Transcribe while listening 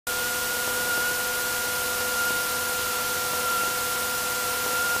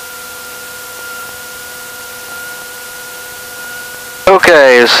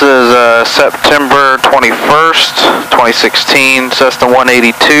Okay, this is September 21st, 2016, Cessna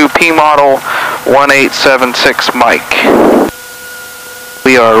 182 P model 1876 Mike.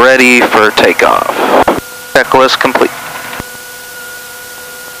 We are ready for takeoff. Checklist complete.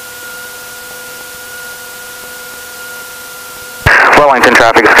 Wellington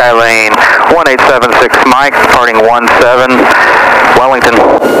traffic, Skylane 1876 Mike, departing 17, Wellington.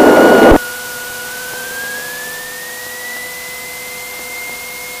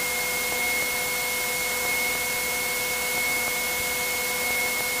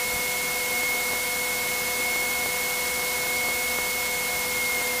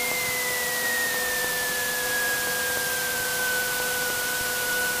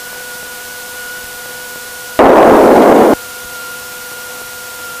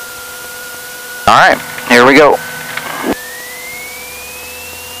 All right, here we go.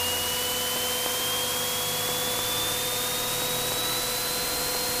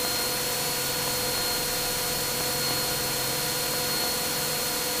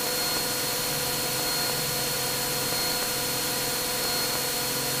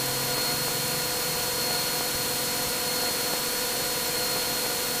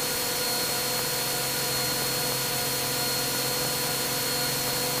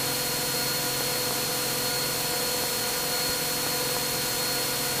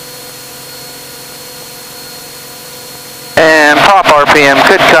 And top RPM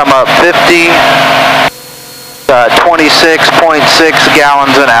could come up 50, 26.6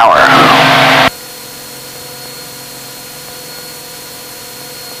 gallons an hour.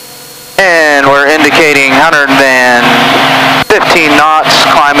 And we're indicating 115 knots,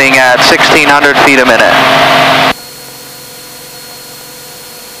 climbing at 1,600 feet a minute.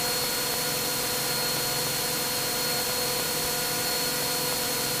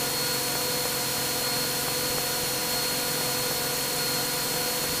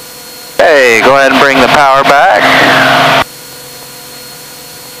 Okay, go ahead and bring the power back.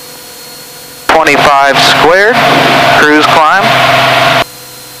 25 squared, cruise climb.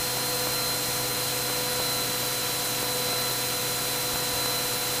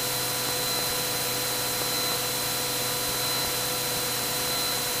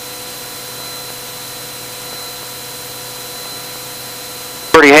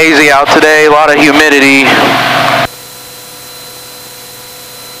 Pretty hazy out today, a lot of humidity.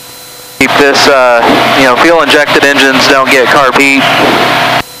 Keep this, fuel injected engines don't get carb heat,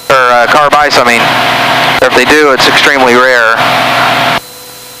 or carb ice, I mean. Or if they do, it's extremely rare.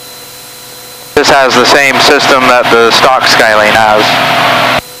 This has the same system that the stock Skylane has,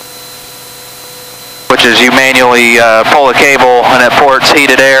 which is you manually pull a cable and it ports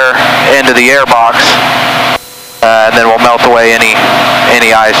heated air into the air box, and then we'll melt away any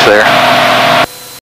ice there.